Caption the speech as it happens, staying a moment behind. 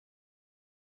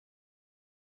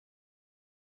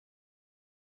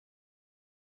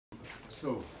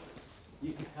So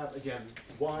you can have again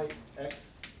y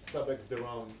x sub x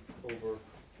deram over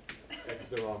x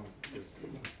deram is,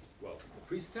 well, a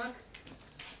pre-stack.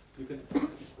 You can,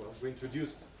 well, we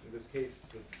introduced in this case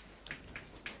this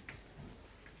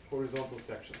horizontal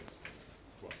sections.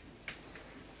 Well,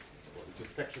 it's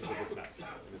just sections of this map.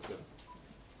 And it's a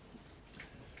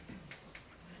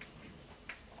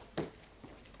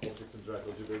objects in direct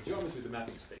algebraic geometry, the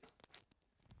mapping space.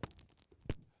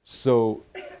 So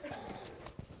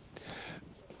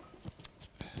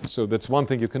that's one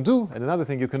thing you can do, and another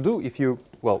thing you can do if you,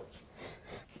 well,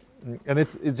 and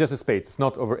it's just a space. It's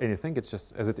not over anything. It's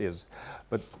just as it is.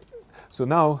 But so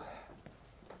now,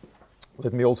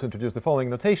 let me also introduce the following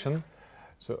notation.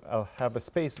 So I'll have a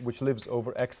space which lives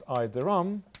over xi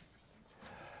deram,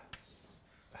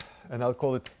 and I'll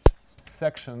call it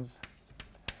sections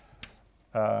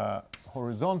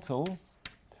horizontal,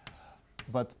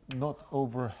 but not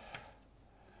over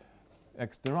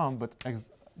x deram, but x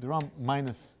deram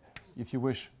minus, if you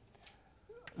wish,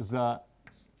 the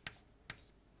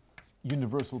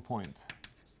universal point.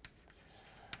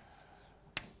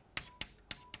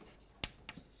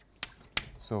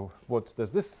 So what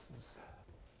does this?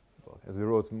 Well, as we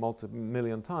wrote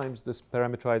multi-million times, this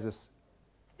parameterizes,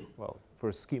 well, for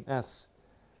a scheme S,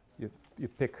 you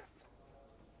pick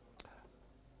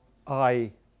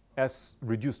I S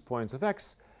reduced points of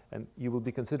X, and you will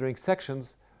be considering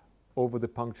sections over the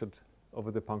punctured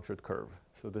curve.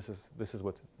 So this is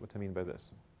what I mean by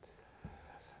this.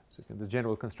 So the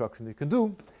general construction you can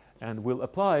do, and we'll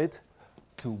apply it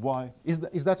to Y. Is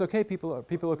that okay? People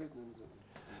okay?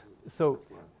 So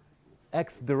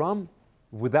X deram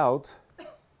without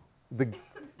the,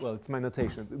 well, it's my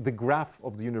notation, the graph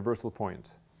of the universal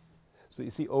point. So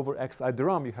you see over xi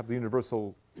deram you have the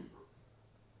universal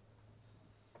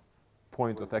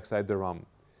point of xi deram.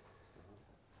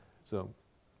 So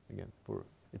again,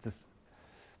 it's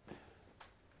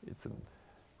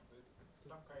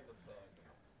some kind of diagonals.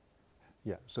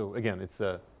 Yeah. So again, it's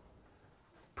a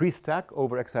pre-stack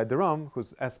over xi deram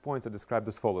whose s points are described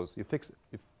as follows. You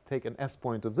take an s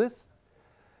point of this,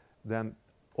 then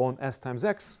on s times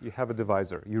x you have a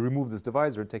divisor. You remove this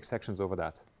divisor and take sections over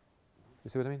that. You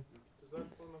see what I mean? Does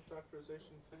that form a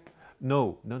factorization thing?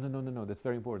 No. That's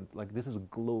very important. Like, this is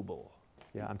global.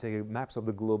 Yeah, I'm taking maps of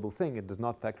the global thing. It does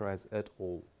not factorize at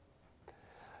all.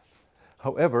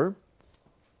 However,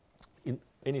 in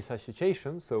any such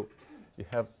situation, so you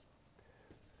have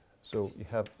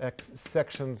x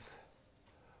sections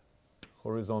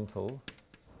horizontal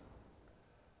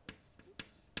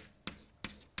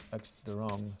x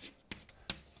deram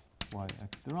y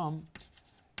x deram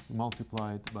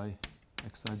multiplied by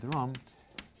xi deram,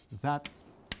 that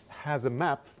has a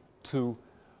map to,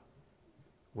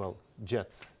 well,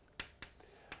 jets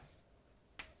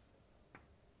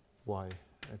y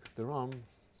x deram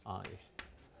I.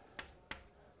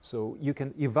 So you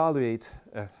can evaluate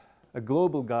a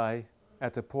global guy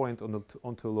at a point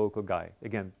onto a local guy.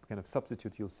 Again, kind of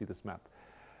substitute, you'll see this map.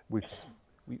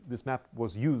 This map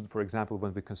was used, for example,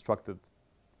 when we constructed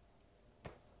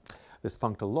this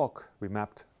functal lock. We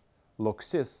mapped lock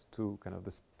sys to kind of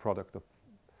this product of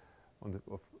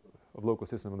local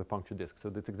system on the puncture disk. So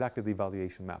that's exactly the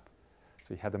evaluation map.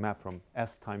 So you had a map from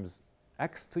S times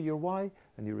X to your Y,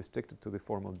 and you restrict it to the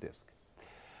formal disk.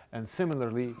 And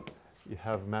similarly, you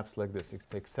have maps like this. You can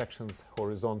take sections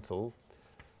horizontal,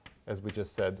 as we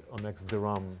just said, on X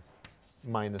deram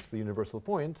minus the universal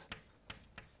point.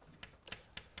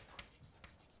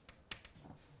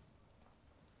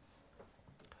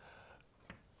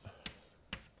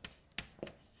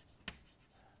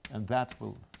 And that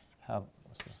will have,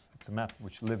 so it's a map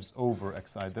which lives over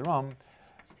xi deram,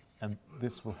 and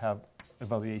this will have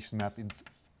evaluation map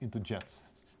into jets.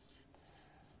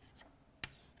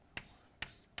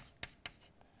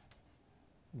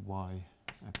 Y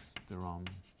x deram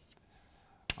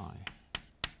I.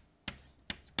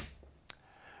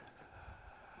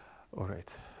 All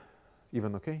right.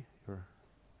 Even okay? You're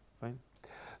fine?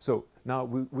 So now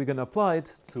we're going to apply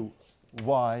it to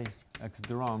y x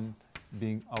deram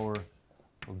being our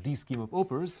D scheme of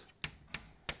opers.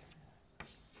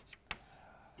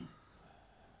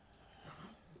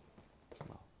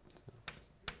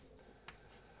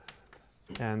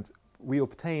 And we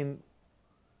obtain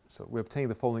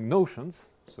the following notions.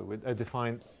 So I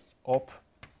define op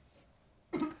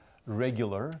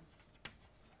regular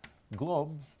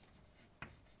glob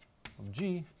of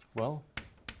G, well,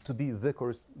 to be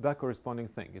that corresponding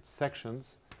thing. It's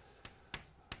sections,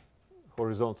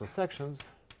 horizontal sections,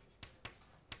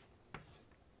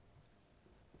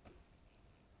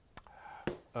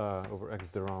 over x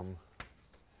deram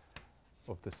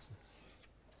of this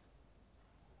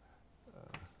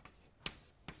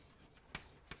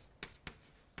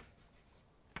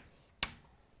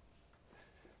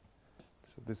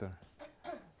these are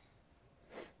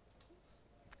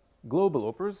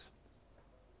global opers,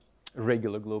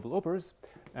 regular global opers,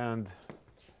 and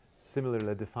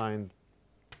similarly defined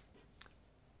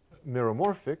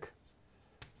meromorphic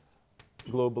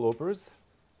global opers.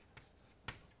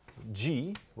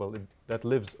 G, well, that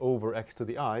lives over x to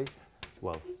the I,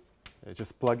 well,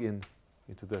 just plug in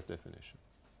into this definition.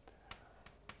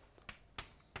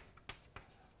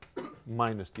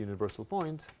 Minus the universal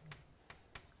point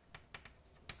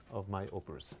of my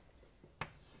opers.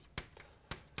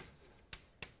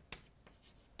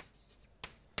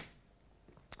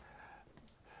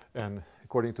 And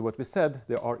according to what we said,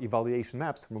 there are evaluation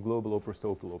maps from global opers to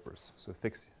opal opers. So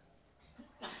fix.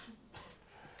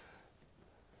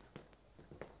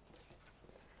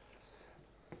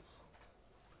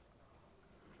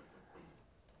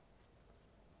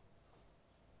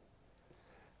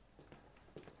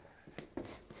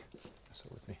 So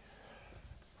with me.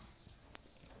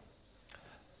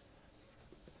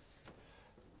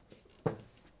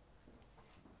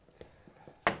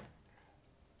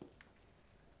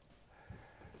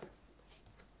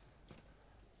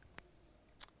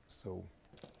 So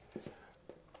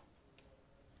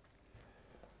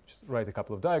just write a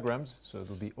couple of diagrams. So it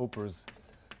will be opers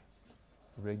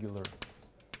regular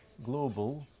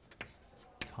global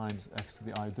times x to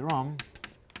the I drum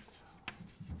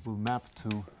will map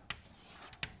to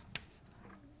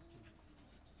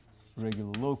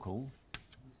regular local.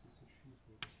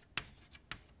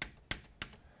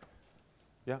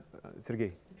 Yeah,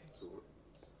 Sergey.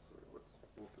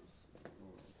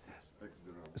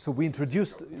 So we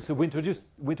introduced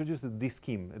the D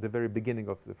scheme at the very beginning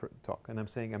of the talk, and I'm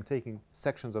saying I'm taking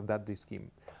sections of that D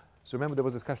scheme. So remember there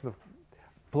was a discussion of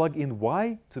plug in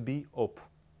Y to be op.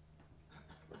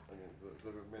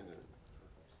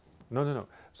 No.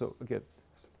 So again,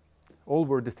 all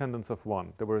were descendants of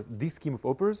one. There were D scheme of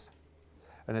opers,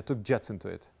 and I took jets into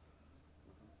it.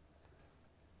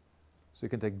 So you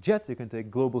can take jets, you can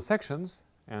take global sections,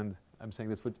 and I'm saying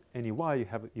that for any Y, you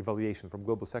have evaluation from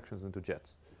global sections into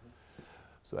jets.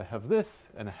 So I have this,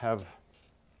 and I have,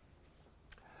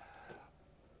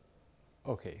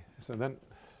 okay, so then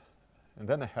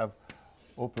I have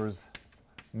opers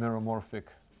meromorphic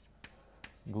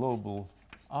global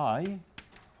I,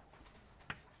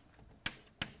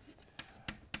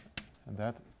 and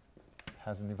that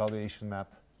has an evaluation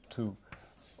map to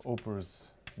opers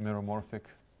meromorphic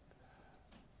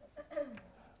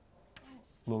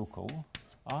local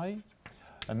I.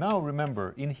 And now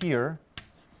remember, in here,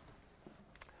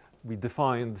 we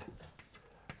defined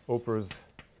opers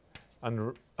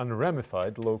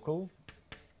unramified local.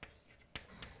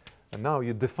 And now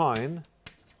you define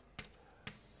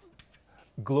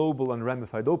global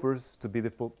unramified opers to be the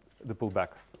pullback.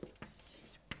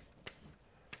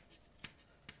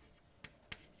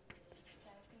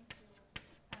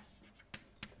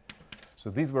 So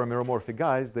these were meromorphic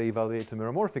guys. They evaluate to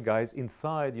meromorphic guys.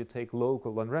 Inside, you take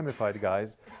local unramified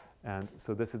guys. And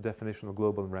so this is definition of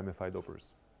global unramified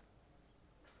opers.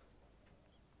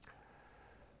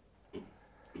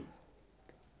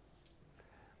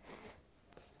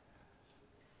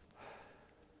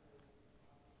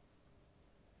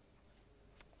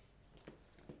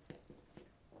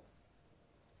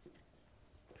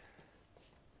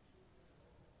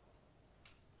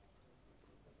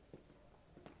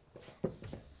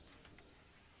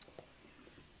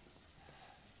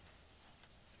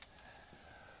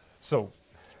 So,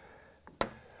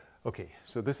 okay,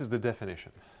 so this is the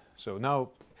definition. So now,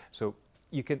 so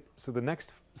you can, so the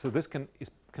next, so this can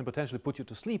potentially put you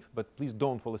to sleep, but please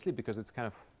don't fall asleep because it's kind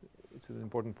of, it's an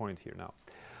important point here now.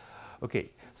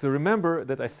 Okay, so remember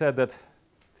that I said that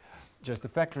just the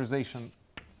factorization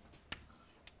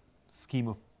scheme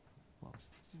of, well,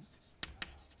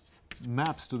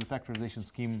 maps to the factorization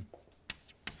scheme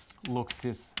log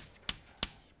sys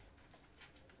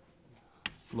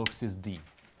D.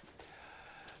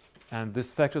 And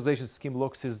this factorization scheme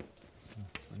log sys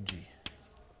G.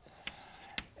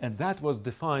 And that was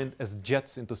defined as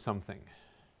jets into something.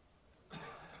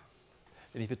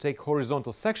 And if you take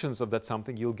horizontal sections of that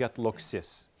something, you'll get log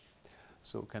sys.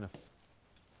 So kind of.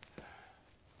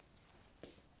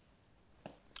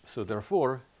 So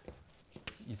therefore,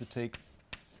 if you take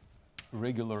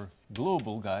regular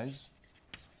global guys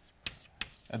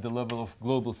at the level of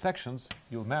global sections,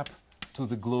 you'll map to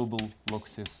the global log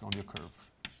sys on your curve.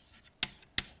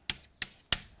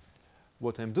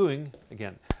 What I'm doing,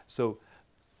 again, so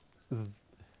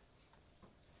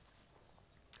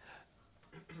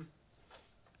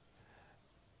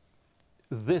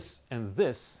this and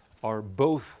this are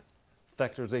both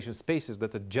factorization spaces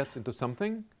that are jets into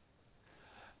something,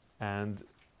 and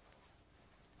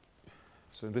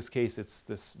So in this case, it's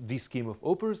this D scheme of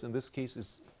opers. In this case,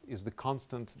 is the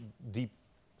constant D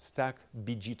stack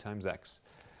BG times X.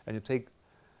 And you take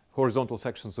horizontal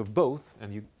sections of both,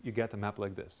 and you get a map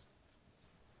like this.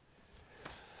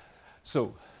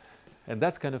 So, and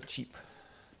that's kind of cheap.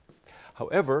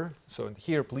 However, so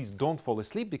here, please don't fall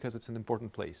asleep because it's an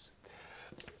important place.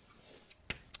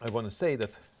 I want to say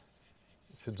that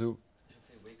if you do... You should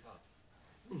say wake up.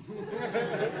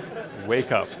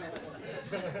 Wake up.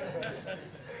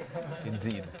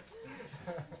 Indeed.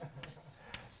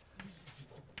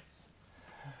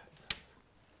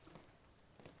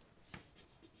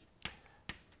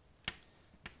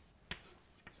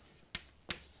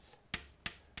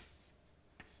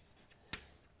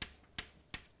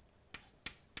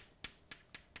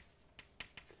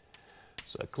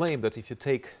 So I claim that if you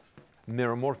take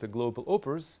meromorphic global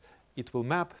opers, it will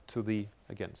map to the,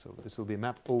 again, so this will be a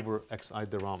map over xi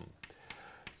de Rham.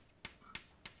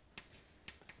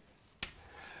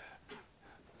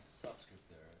 Subscript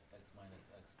there, x minus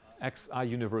xi. Xi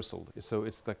universal. So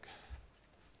it's like,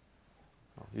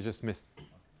 oh, you just missed.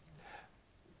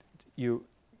 You,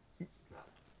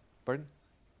 pardon?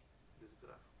 This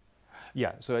graph.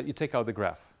 Yeah, so you take out the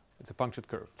graph. It's a punctured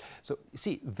curve. So you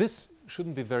see, this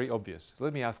shouldn't be very obvious.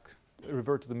 Let me ask,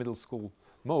 revert to the middle school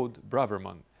mode,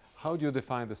 Braverman. How do you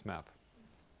define this map?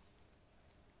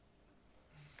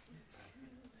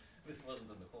 This wasn't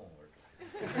in the homework.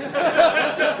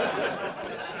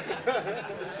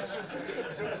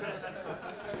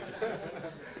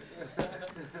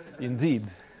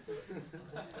 Indeed.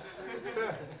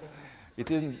 It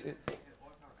isn't.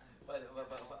 But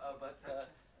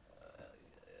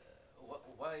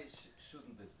why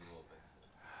shouldn't this be open?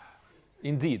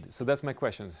 Indeed. So that's my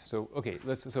question. So okay,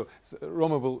 so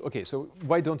Roma will. Okay, so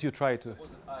why don't you try to? Suppose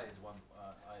that I is one.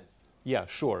 I is. Yeah,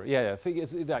 sure. Yeah.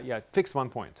 Fix one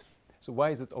point. So why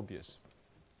is it obvious?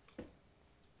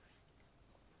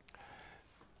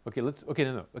 Okay. Let's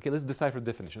decipher the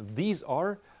definition. These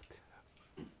are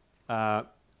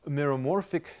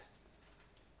meromorphic.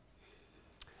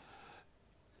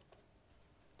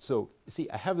 So see,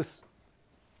 I have this.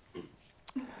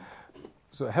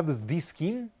 So I have this D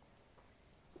scheme.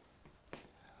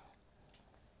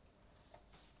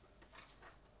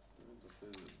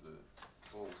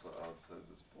 Outside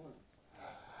this point.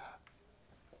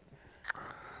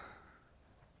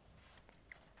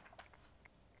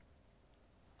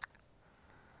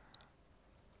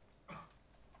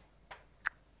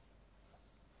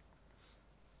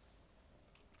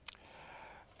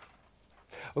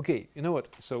 Okay, you know what?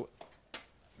 So,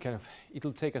 kind of,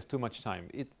 it'll take us too much time.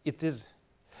 It is.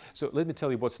 So let me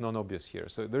tell you what's non-obvious here.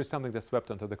 So there is something that's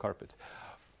swept under the carpet.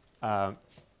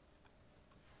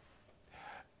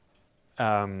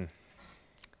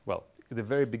 Well, at the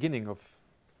very beginning of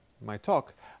my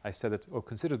talk, I said that, oh,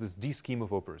 consider this D scheme of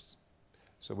opers.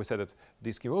 So we said that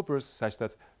D scheme of opers such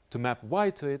that to map Y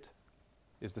to it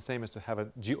is the same as to have a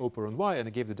G oper on Y, and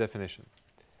I gave the definition.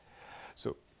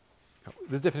 So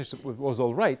this definition was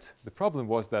all right. The problem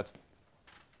was that,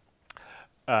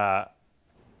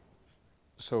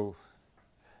 so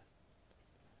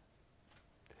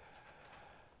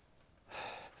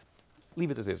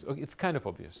leave it as is. Okay, it's kind of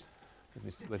obvious. Let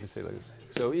me say like this.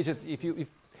 So it's just if you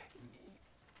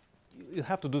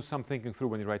have to do some thinking through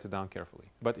when you write it down carefully,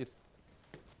 but it's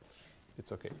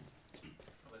okay.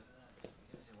 But let me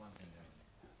say one thing.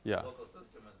 Yeah. Local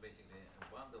system is basically a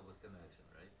bundle with connection,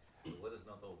 right? So what is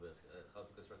not obvious? How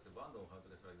to construct the bundle? How to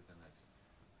construct the connection?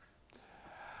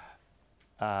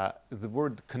 The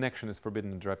word connection is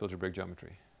forbidden in derived algebraic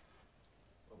geometry.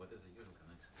 Oh, but this is a usual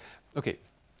connection. Okay.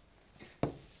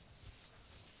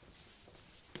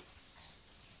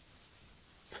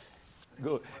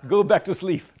 Go back to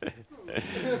sleep. What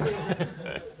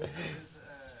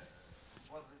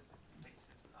these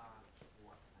spaces are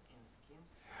what in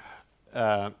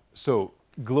schemes? So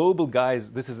global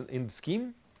guys, this is an in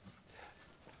scheme.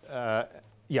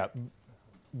 Yeah,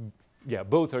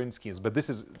 both are in schemes, but this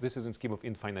is in scheme of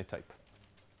infinite type.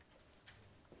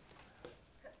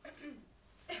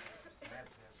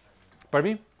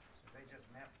 Pardon me? They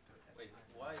just map to it. Wait,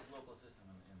 why is local system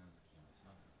in a scheme? It's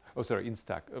not. Oh, sorry, in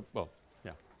stack. Well,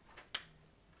 yeah.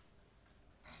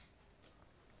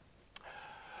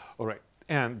 All right,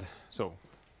 and so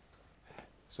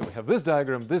we have this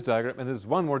diagram, and there's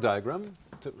one more diagram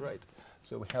to right.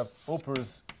 So we have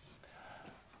opers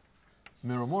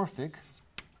meromorphic,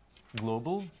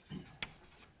 global.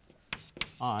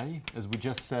 I, as we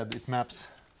just said, it maps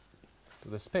to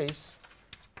the space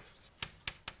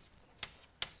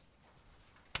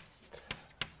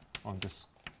on this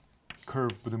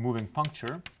curve with a moving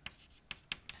puncture.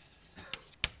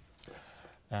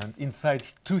 And inside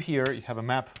to here, you have a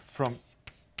map from,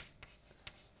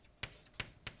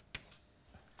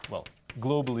 well,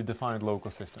 globally defined local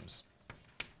systems.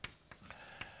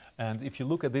 And if you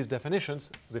look at these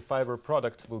definitions, the fiber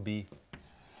product will be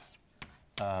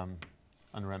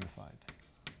unramified.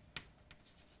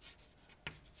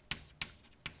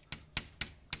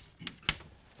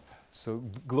 So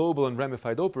global and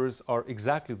ramified opers are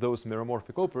exactly those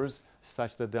meromorphic opers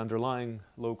such that the underlying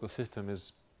local system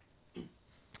is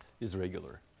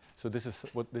regular. So this is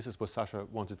what Sasha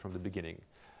wanted from the beginning.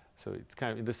 So it's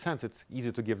kind of, in this sense, it's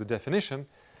easy to give the definition.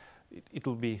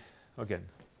 It'll be, again.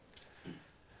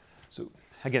 So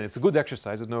again, it's a good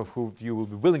exercise. I don't know who of you will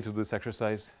be willing to do this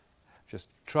exercise. Just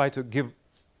try to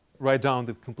write down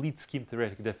the complete scheme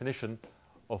theoretic definition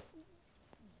of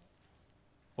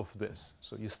this.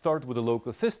 So you start with a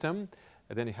local system,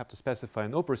 and then you have to specify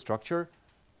an oper structure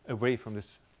away from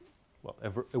this, well,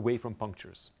 away from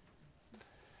punctures.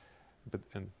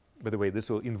 And by the way,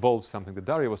 this will involve something that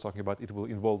Daria was talking about. It will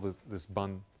involve this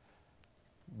bun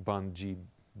G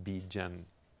B gen,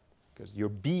 because your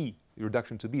B, your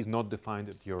reduction to B, is not defined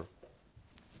at your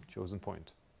chosen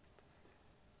point.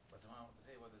 But somehow I want to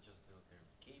say whether just the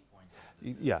key point.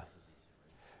 Yeah.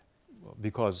 Well,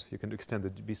 because you can extend the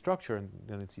B structure, and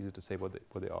then it's easy to say what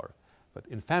they are. But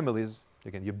in families,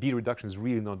 again, your B reduction is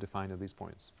really not defined at these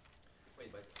points.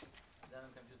 Wait, but then I'm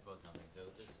confused about something. So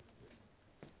this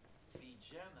B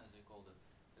gen, as you called it,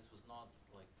 this was not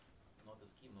a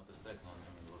scheme, not a stack, I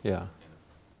mean, it was Yeah.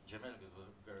 geometric was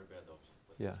a very bad option.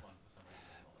 But Yeah. this one, for some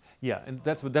reason, is not. Yeah, and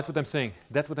that's what I'm saying.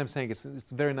 That's what I'm saying.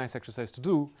 It's a very nice exercise to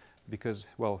do because,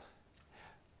 well,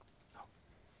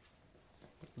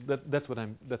 that's what I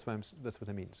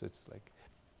mean. So it's like,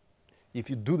 if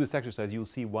you do this exercise, you'll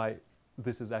see why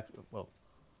this is actually, well,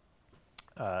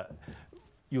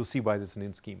 you'll see why this is an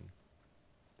in scheme.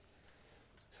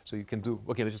 So you can do,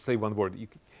 okay, let's just say one word.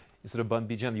 Instead of bun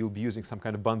B gen, you'll be using some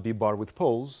kind of bun B bar with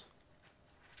poles.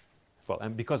 Well,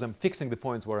 and because I'm fixing the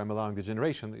points where I'm allowing the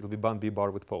generation, it'll be bun B bar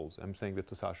with poles. I'm saying that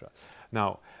to Sasha.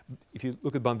 Now, if you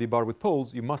look at bun B bar with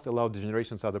poles, you must allow the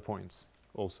generations other points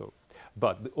also.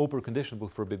 But the oper condition will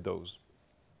forbid those.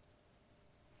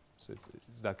 So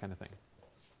it's that kind of thing.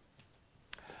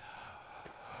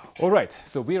 All right,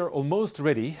 so we are almost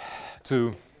ready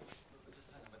to.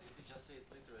 But if you just say it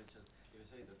literally, if you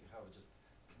say that you have just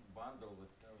bundle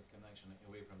with connection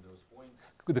away from those points.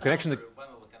 The connection.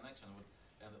 Bundle with connection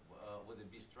with a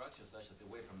B structure such that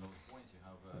away from those points you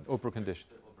have Oper condition.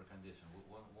 Oper condition.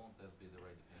 Won't that be the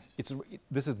right definition?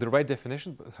 This is the right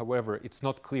definition, but however, it's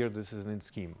not clear this is an in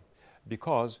scheme.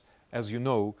 Because, as you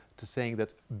know, to saying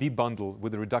that B bundle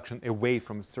with a reduction away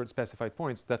from certain specified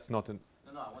points, that's not an.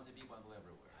 No, I want a B bundle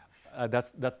everywhere.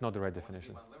 That's not the right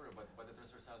definition. B bundle everywhere, but the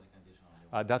transversality condition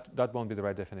only. That won't be the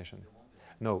right definition. It won't be.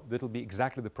 No, that'll be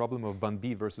exactly the problem of bun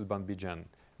B versus bun B gen.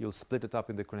 You'll split it up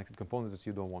in the connected components that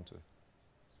you don't want to.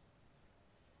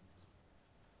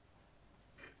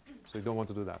 So you don't want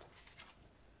to do that.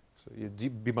 So your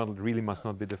B bundle really must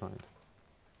not be defined.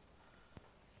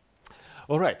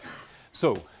 All right.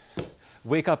 So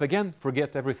wake up again,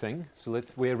 forget everything. So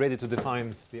we are ready to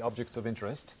define the objects of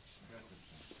interest.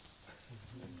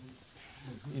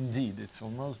 Indeed, it's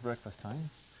almost breakfast time.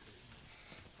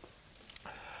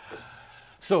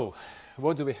 So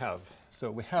what do we have?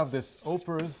 So we have this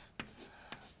opers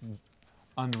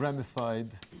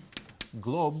unramified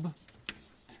glob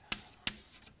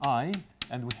I,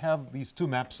 and we have these two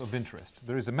maps of interest.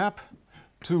 There is a map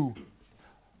to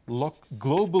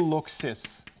global log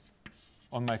cis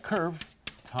on my curve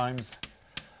times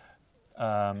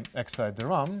xi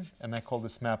deram, and I call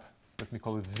this map, let me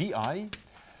call it vi,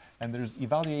 and there's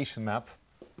evaluation map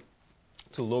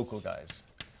to local guys.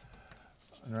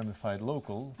 Unramified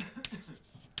local,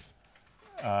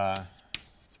 let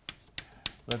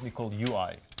me call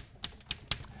ui.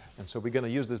 And so we're going to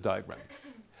use this diagram.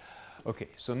 Okay,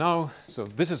 so now, so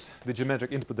this is the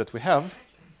geometric input that we have.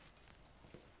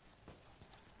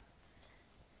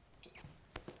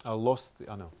 I lost the,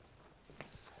 oh no.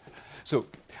 So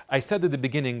I said at the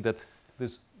beginning that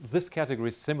this category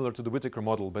is similar to the Whittaker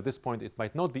model. By this point, it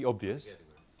might not be obvious.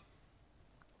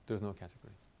 There's no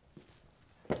category.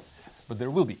 But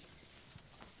there will be.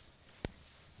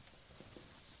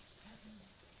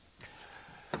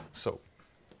 So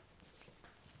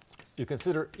you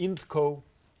consider int co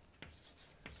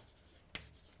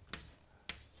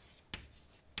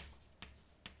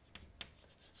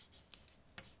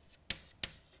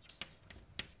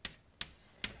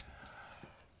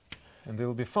and they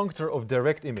will be functor of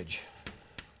direct image.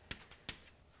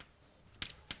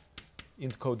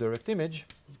 Int co direct image.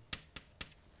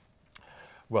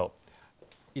 Well,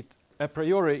 a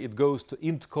priori it goes to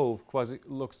int cove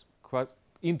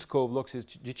int cove loxis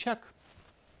g check.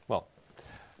 Well, Does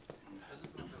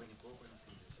this map have any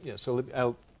properties? yeah. So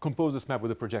I'll compose this map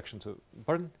with a projection. So,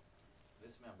 pardon?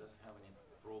 This map doesn't have any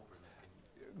property.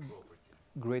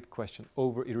 Great question.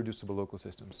 Over irreducible local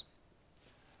systems.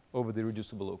 Over the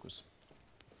irreducible locus.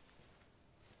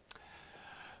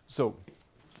 So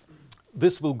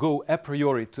this will go a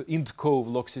priori to int cove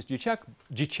loxis g check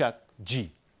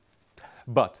g.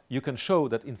 But you can show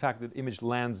that in fact the image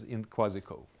lands in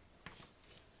quasi-cove,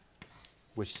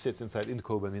 which sits inside int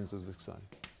cove and means this side.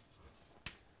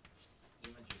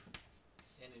 Image of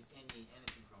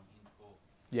anything from info.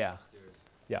 Yeah. Upstairs.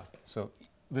 Yeah. So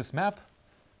this map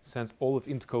sends all of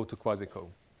int cove to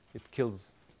quasi-cove. It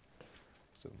kills.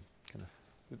 So kind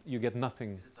of you get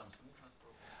nothing. Is it some smoothness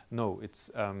problem? No,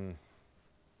 it's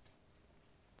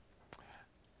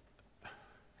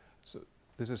so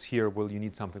this is here. Well, you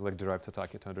need something like derived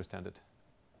Tataki to understand it.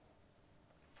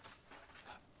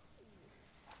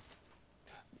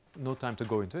 No time to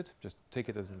go into it. Just take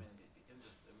it as I an. mean, you can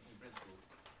just, in principle,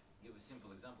 give a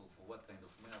simple example for what kind of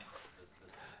map does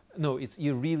this. No, it's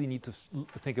you really need to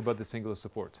think about the singular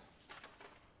support.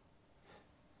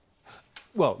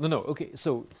 Well, no. Okay,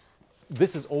 so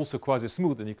this is also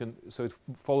quasi-smooth, and you can. So it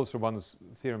follows from one of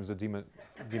the theorems that Dima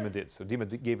did. So Dima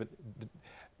gave it the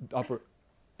upper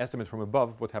estimate from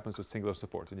above what happens with singular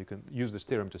support, and you can use this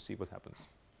theorem to see what happens.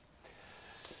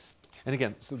 And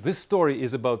again, so this story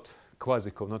is about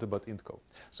quasi-cove, not about int-cove.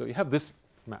 So you have this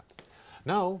map.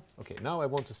 Now, okay, now I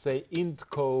want to say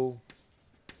int-cove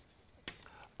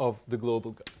of the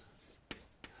global,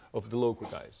 of the local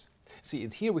guys. See,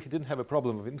 in here we didn't have a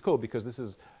problem of int-cove because this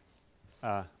is,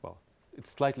 well,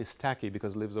 it's slightly stacky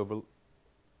because it lives over.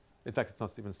 In fact, it's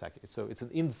not even stacky. So it's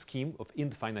an int scheme of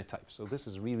infinite type. So this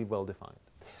is really well defined.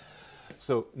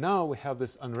 So now we have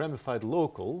this unramified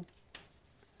local.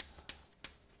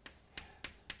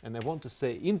 And I want to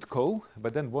say int-co,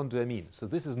 but then what do I mean? So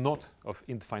this is not of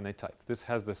infinite type. This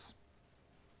has this,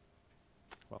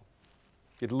 well,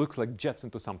 it looks like jets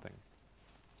into something.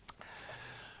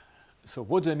 So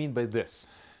what do I mean by this?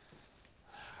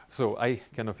 So I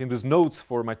kind of, in these notes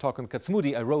for my talk on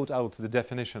Kac-Moody, I wrote out the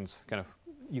definitions kind of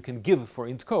you can give for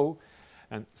int-co.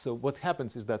 And so what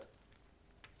happens is that,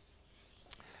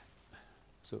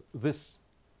 so this,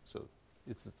 so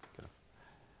it's kind of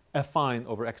affine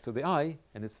over x to the I,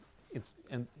 and this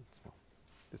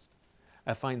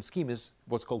affine scheme is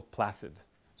what's called placid.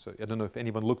 So I don't know if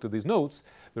anyone looked at these notes.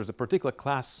 There's a particular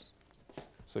class.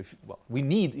 So if, well, we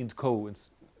need int-co in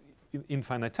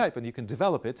infinite type, and you can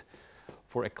develop it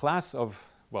for a class of,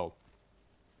 well,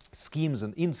 schemes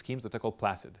and in schemes that are called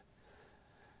placid.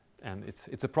 And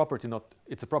it's a property, not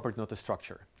a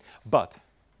structure. But,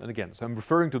 and again, so I'm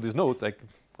referring to these notes. Like,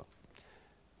 well,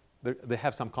 they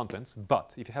have some contents.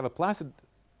 But if you have a placid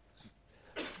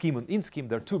scheme and in scheme,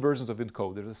 there are two versions of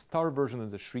int-co. There's a star version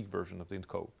and a shriek version of the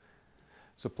int-co.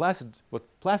 So placid, what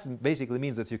placid basically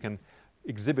means that you can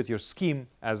exhibit your scheme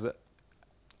as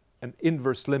an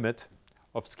inverse limit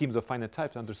of schemes of finite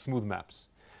types under smooth maps.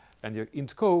 And your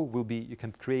int-co will be, you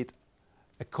can create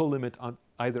a co-limit on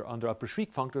either under upper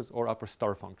shriek functors or upper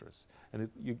star functors. And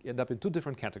you end up in two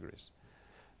different categories.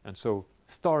 And so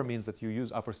star means that you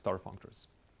use upper star functors.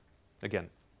 Again,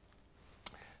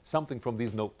 something from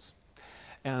these notes.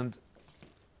 And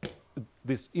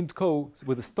this int-co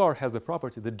with a star has the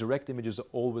property that direct images are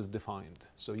always defined.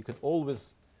 So you can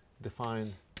always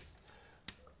define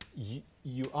UI.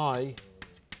 The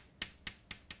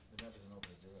map is an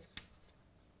open direction.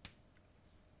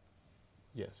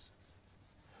 Yes.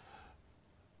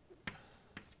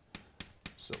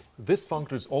 So this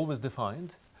functor is always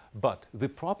defined, but the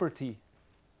property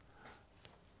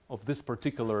of this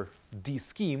particular D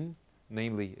scheme,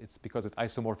 namely it's because it's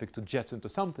isomorphic to jets into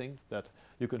something, that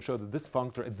you can show that this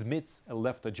functor admits a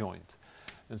left adjoint.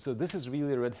 And so this is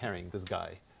really a red herring, this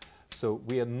guy. So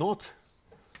we are not,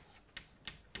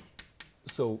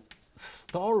 so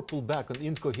star pullback on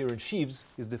incoherent sheaves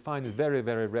is defined in very,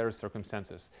 very rare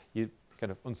circumstances. You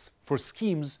kind of, for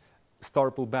schemes,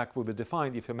 star pullback will be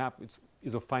defined if a map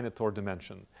is of finite Tor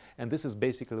dimension. And this is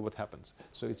basically what happens.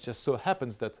 So it just so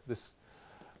happens that this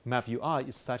map UI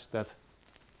is such that,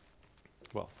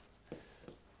 well,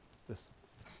 this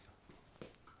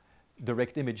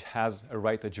direct image has a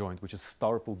right adjoint, which is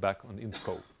star pullback on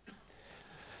int-co.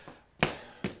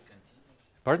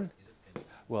 Pardon? Is it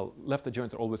continuous? Well, left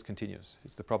adjoints are always continuous.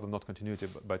 It's the problem not continuity,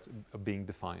 but being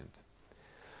defined.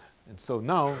 And so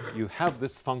now you have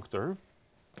this functor.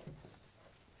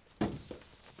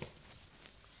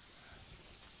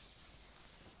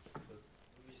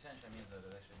 Which essentially means that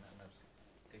it actually maps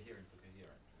coherent to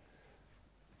coherent.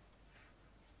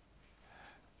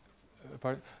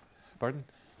 Pardon?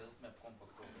 Does it map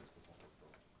compact objects to compact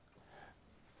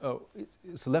objects?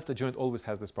 Oh, so left adjoint always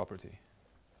has this property.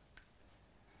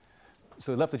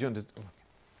 So left adjoint is.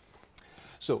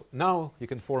 So now you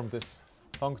can form this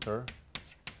functor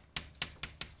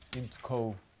int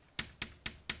co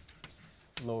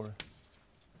lower.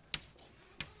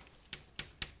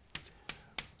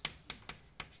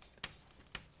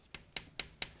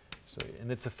 So,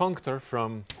 and it's a functor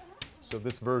from, so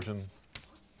this version,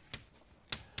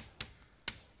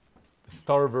 the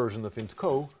star version of int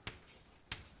co,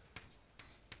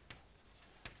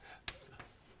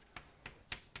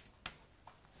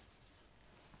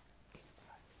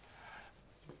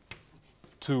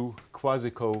 to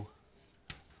quasi-co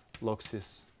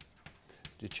loxis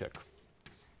g check,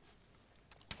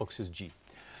 loxis g.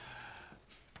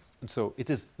 And so it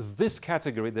is this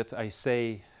category that I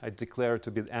declare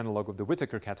to be the analog of the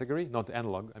Whittaker category, not the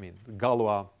analog, I mean the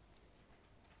Galois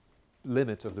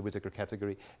limit of the Whittaker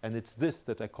category, and it's this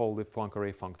that I call the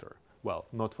Poincare functor. Well,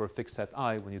 not for a fixed set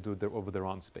I when you do it over the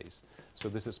round space. So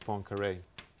this is Poincare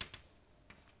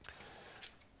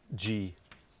G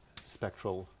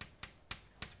spectral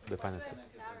definite.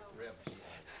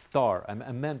 Star. I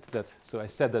meant that, so I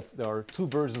said that there are two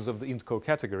versions of the int co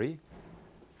category,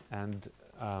 and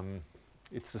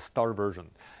it's the star version.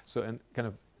 So, and kind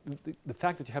of the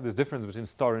fact that you have this difference between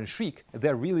star and shriek,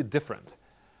 they're really different.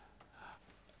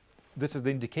 This is the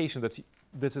indication that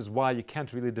this is why you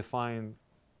can't really define,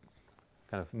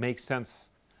 kind of make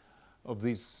sense of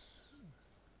these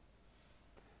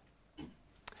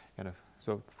kind of.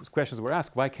 So questions were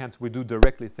asked: why can't we do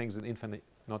directly things in infinite,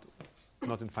 not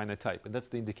in finite type? And that's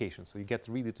the indication. So you get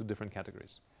really two different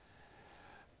categories.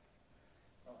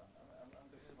 I'm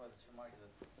confused by this remark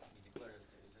that you declare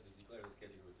this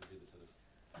category to be the sort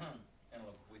of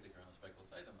analog of Whittaker on the spectral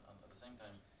side, and at the same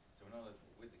time, so we know that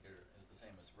Whittaker is the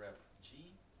same as rep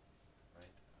G,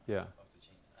 right? Yeah. Of the G,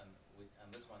 and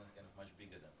this one is kind of much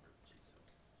bigger than rep G.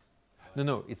 So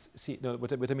No, it's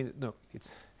what I mean. No, it's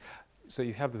so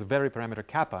you have this vary parameter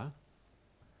kappa.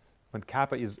 When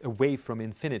kappa is away from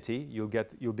infinity,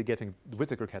 you'll be getting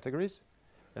Whittaker categories,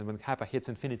 and when kappa hits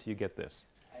infinity, you get this.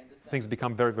 Things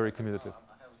become very, very commutative.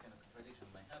 I have a kind of contradiction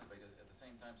in my head because at the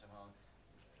same time somehow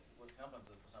what happens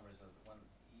is for some reason when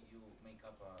you make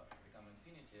kappa become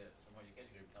infinity, somehow your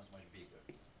category becomes much bigger.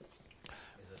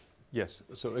 Is it? Yes.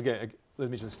 So again, let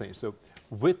me just explain. So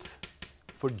width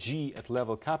for G at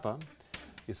level kappa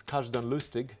is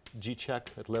Kazhdan-Lustig G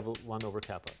check at level 1 over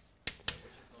kappa. Which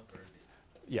is not very big.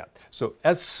 Yeah. So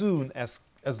as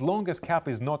long as kappa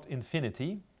is not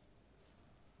infinity,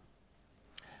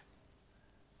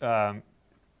 kappa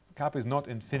is not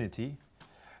infinity,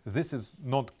 this is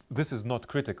not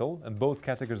critical, and both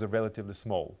categories are relatively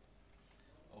small.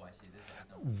 Oh, I see.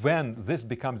 This When this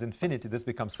becomes infinity, this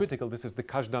becomes critical. This is the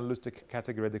Kazhdan-Lustig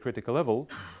category at the critical level,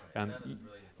 and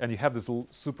you have this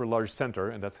super large center,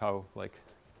 and that's how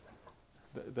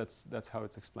that's how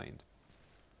it's explained.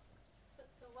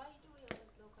 So why do we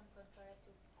always look on compare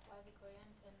to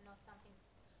quasi-coherent and not something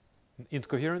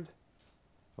Incoherent,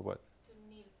 or what? to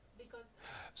nil? Because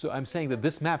So I'm saying that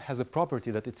this map has a property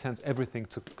that it sends everything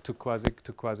to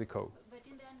quasi-co. but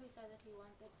in the end we said that we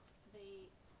wanted the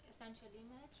essential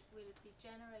image will be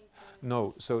generated.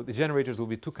 No, so the generators will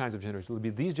be two kinds of generators. It will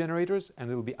be these generators,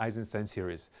 and it will be Eisenstein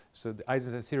series. So the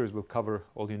Eisenstein series will cover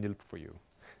all your NILP for you.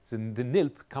 So the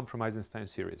NILP come from Eisenstein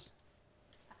series.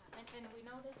 And we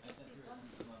know that this is on, on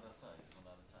the other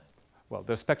side. Well,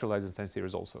 there's spectral Eisenstein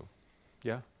series also.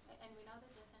 Yeah? and we know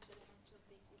that the essential image of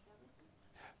this is everything.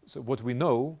 So what we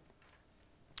know,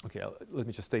 okay, let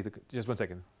me just state, just 1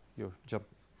 second. You jump,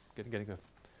 getting a. This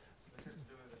has to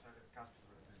do with the fact that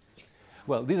Caspar.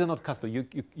 Well, these are not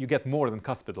cuspidal. You get more than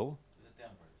cuspidal.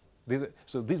 Is it tempered?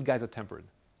 So these guys are tempered.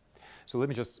 So let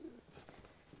me just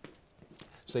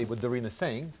say what Doreen is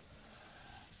saying.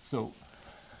 So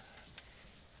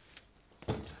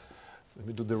let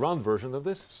me do the round version of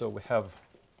this. So we have,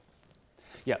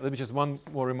 yeah, let me just one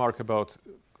more remark about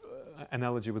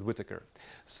analogy with Whittaker.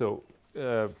 So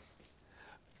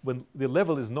when the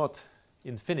level is not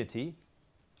infinity,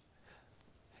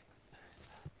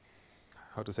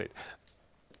 how to say it?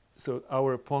 So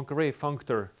our Poincare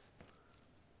functor,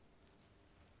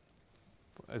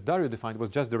 as Dario defined, was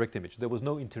just direct image. There was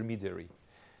no intermediary.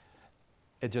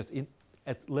 At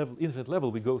infinite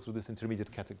level, we go through this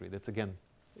intermediate category. That's again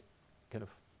kind of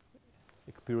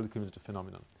a purely commutative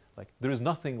phenomenon. Like there is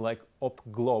nothing like op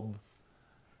glob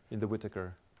in the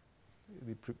Whittaker,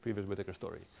 the previous Whittaker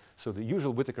story. So the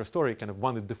usual Whittaker story, kind of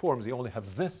one that deforms, you only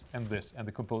have this, and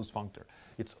the composed functor.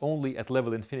 It's only at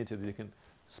level infinity that you can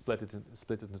split it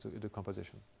into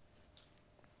composition.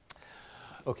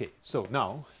 Okay, so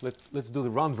now let's do the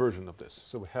round version of this.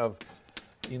 So we have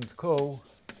int co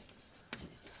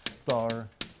star.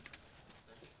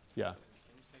 Yeah.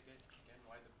 Can you say again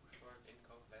why the push word in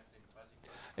code lands in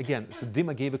quasi-coherent? Again, so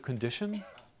Dima gave a condition.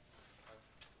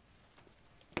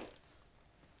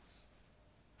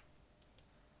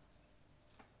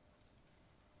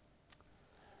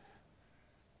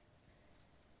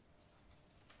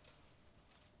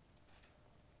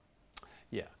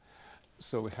 Yeah.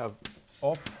 So we have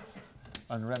op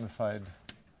unramified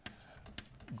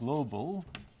global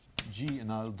G,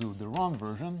 and I'll do the wrong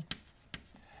version.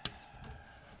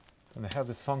 And I have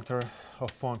this functor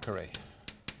of Poincaré.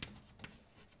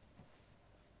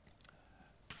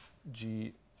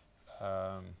 G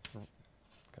kind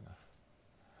of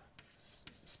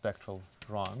spectral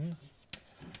run.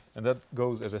 And that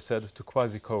goes, as I said, to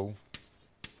quasi-co.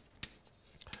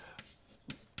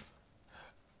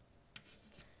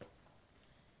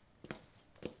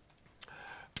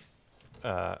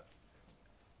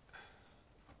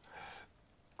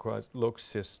 Log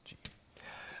sys G.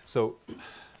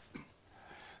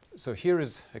 So here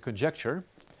is a conjecture.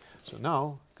 So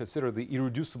now consider the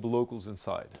irreducible locals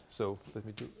inside. So let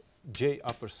me do J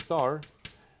upper star.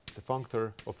 It's a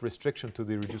functor of restriction to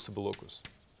the irreducible locus.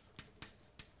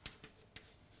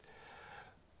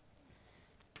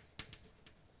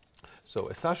 So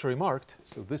as Sasha remarked,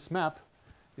 so this map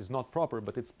is not proper,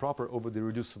 but it's proper over the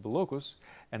irreducible locus.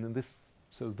 And in this,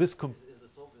 so this Is the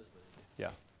solve this way?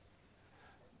 yeah.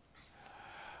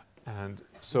 And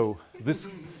so this,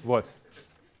 what?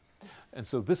 And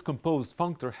so this composed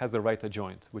functor has a right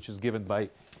adjoint, which is given by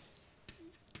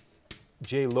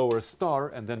J lower star,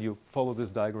 and then you follow this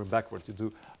diagram backwards. You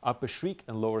do upper shriek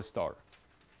and lower star.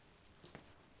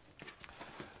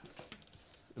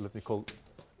 Let me call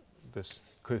this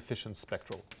coefficient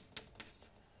spectral.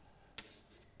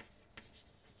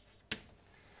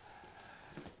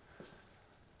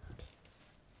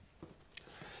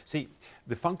 See,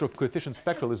 the functor of coefficient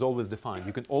spectral is always defined.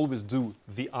 You can always do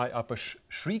VI upper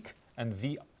shriek and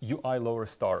VUI lower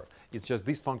star. It's just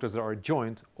these functors are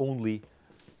adjoint only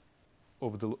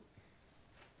over the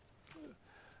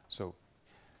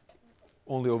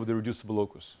only over the reducible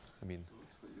locus. I mean, So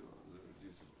what's for you on the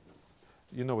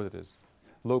reducible? you know what it is.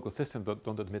 Local systems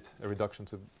don't admit a reduction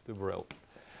to the Borel.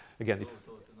 Again, if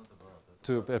So it's not a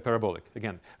Borel. to a parabolic.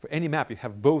 Again, for any map, you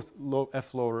have both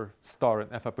F lower star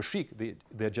and F upper shriek.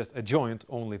 They're just adjoint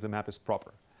only if the map is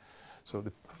proper. So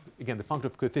again, the functor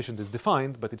of coefficient is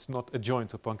defined, but it's not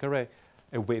adjoint to Poincaré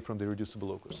away from the reducible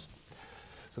locus.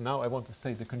 So now I want to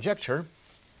state the conjecture.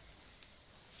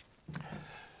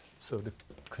 So the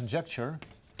conjecture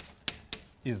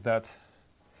is that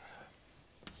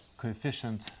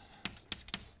coefficient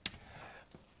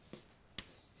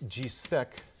G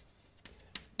spec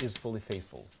is fully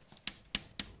faithful.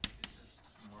 It's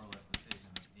just more or less the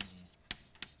statement that any,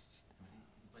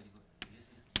 this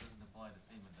doesn't imply the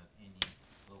statement that any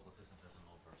local system has a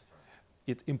null first structure.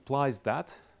 It implies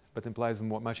that, but implies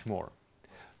much more.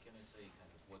 Can you say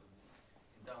kind of what,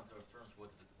 in down-to-earth terms, what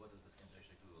is this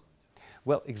conjecture equivalent to?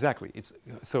 Well, exactly.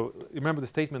 So remember the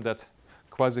statement that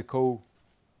quasi-co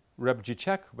rep G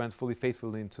check went fully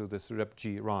faithful into this rep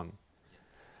G run.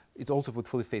 It's also with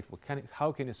fully faithful.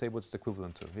 How can you say what's the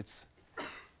equivalent to? It's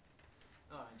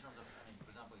No, in terms of, I mean,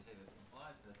 for example, you say that it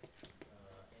implies that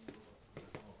any local system has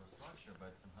a null first structure,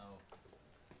 but somehow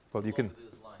well, you can. along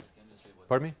these lines, can you say what?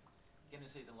 Pardon me? Can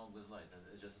you say it along those lines? That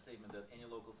it's just a statement that any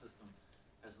local system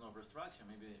has an overstructure,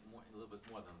 maybe more, a little bit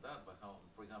more than that, but how,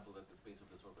 for example, that the space of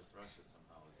this overstructure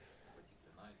somehow is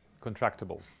particularly nice. And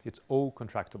Contractible. It's O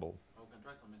contractible. O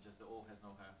contractile means just the O has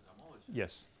no homology.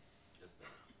 Yes. Just that.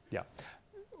 Yeah.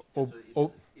 So O,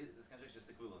 this conjecture is just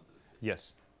equivalent to this case.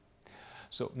 yes.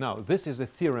 So now this is a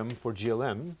theorem for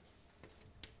GLN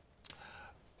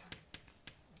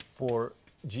for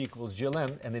G equals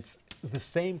GLN, and it's the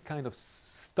same kind of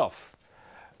stuff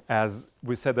as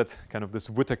we said that kind of this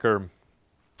Whittaker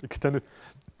extended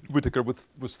Whittaker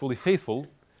was fully faithful,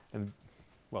 and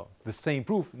well, the same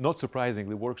proof, not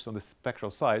surprisingly, works on the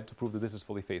spectral side to prove that this is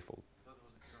fully faithful. I thought it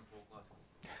was a theorem for all classical.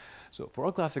 So for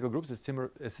all classical groups,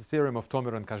 it's a theorem of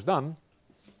Tomer and Kazhdan.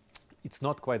 It's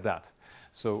not quite that.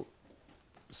 So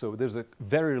there's a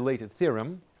very related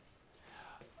theorem,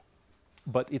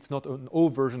 but it's not an O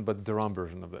version, but the Durand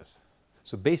version of this.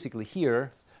 So basically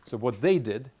here, so what they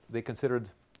did, they considered,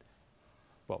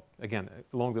 well, again,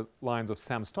 along the lines of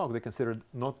Sam's talk, they considered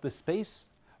not this space,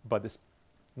 but this,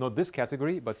 not this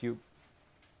category, but you,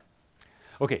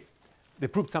 okay, they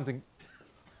proved something.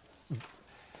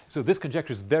 So this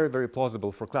conjecture is very, very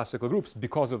plausible for classical groups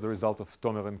because of the result of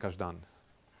Tomer and Kazhdan.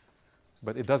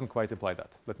 But it doesn't quite imply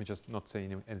that. Let me just not say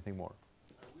anything more.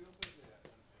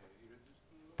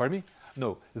 Pardon me?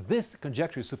 No, this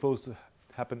conjecture is supposed to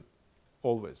happen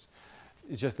always.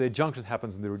 It's just the adjunction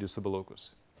happens in the reducible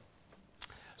locus.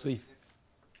 So if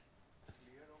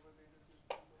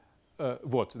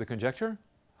what, the conjecture?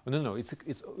 Oh, no, it's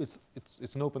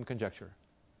an open conjecture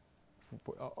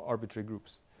for arbitrary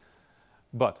groups.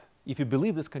 But if you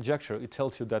believe this conjecture, it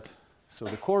tells you that, so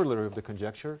the corollary of the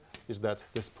conjecture is that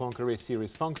this Poincare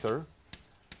series functor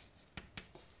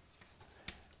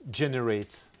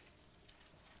generates,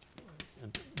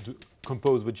 and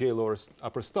composed with J lower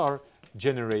upper star,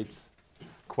 generates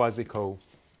quasi-co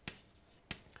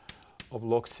of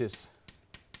log-cis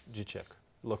G check,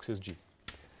 log-cis G,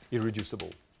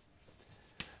 irreducible.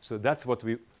 So that's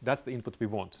the input we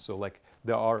want. So like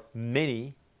there are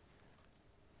many,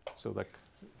 so like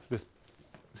this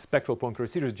spectral Poincare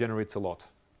series generates a lot.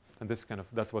 And this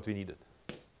that's what we needed.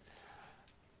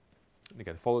 And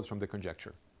again, follows from the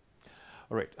conjecture.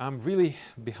 All right, I'm really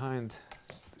behind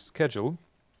schedule.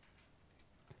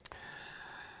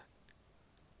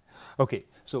 Okay,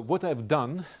 so what I've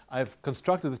done, I've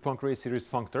constructed this Poincare series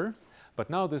functor, but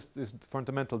now this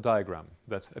fundamental diagram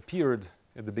that appeared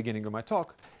at the beginning of my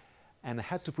talk, and I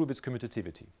had to prove its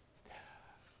commutativity.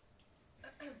 Why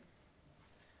do you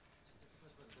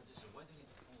need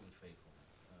fully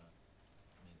faithfulness?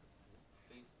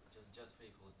 I mean, just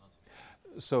faithful is not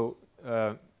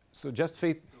sufficient. So just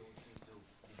faith,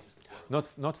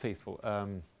 not faithful,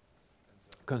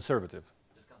 conservative.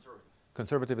 Just conservatives.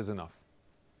 Conservative is enough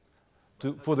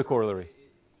for the corollary. Is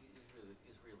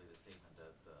really the statement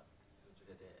that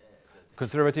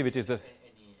Conservativity is the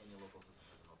any local system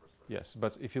has an upper square. yes,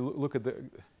 but if you look at the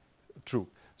true,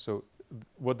 so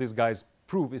what these guys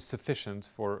prove is sufficient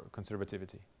for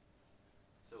conservativity.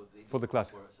 So they For the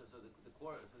classic. So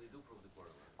they do prove the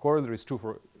corollary. Corollary is true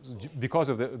for because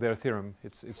of their theorem.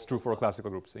 It's true for classical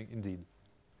groups, indeed.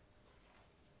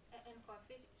 And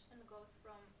coefficient goes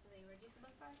from the irreducible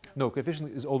part? or- No,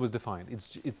 coefficient is always defined.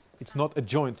 It's not a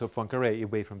joint of Poincare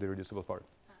away from the irreducible part.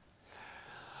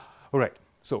 All right.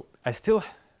 So I still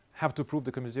have to prove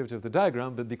the commutativity of the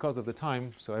diagram, but because of the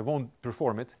time, so I won't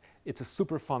perform it. It's a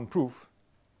super fun proof.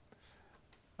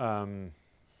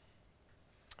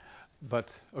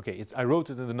 But okay, I wrote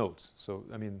it in the notes. So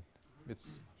I mean,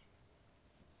 it's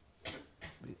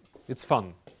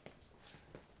fun.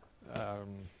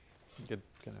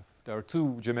 There are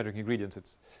two geometric ingredients.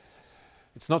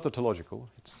 It's not tautological.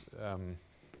 It's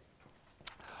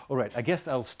all right. I guess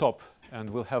I'll stop, and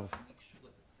we'll have.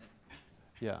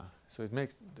 Yeah. So it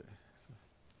makes.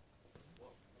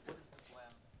 What is the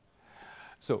plan?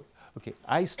 So okay,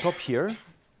 I stop here,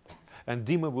 and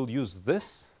Dima will use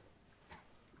this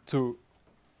to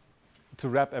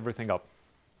wrap everything up.